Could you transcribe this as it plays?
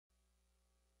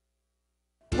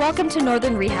Welcome to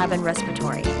Northern Rehab and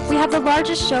Respiratory. We have the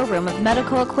largest showroom of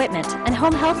medical equipment and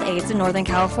home health aids in Northern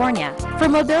California.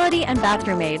 From mobility and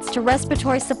bathroom aids to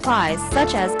respiratory supplies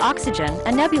such as oxygen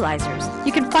and nebulizers,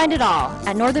 you can find it all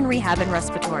at Northern Rehab and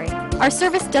Respiratory. Our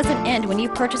service doesn't end when you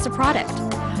purchase a product.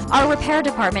 Our repair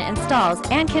department installs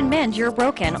and can mend your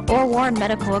broken or worn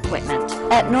medical equipment.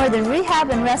 At Northern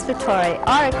Rehab and Respiratory,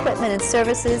 our equipment and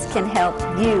services can help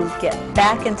you get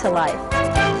back into life.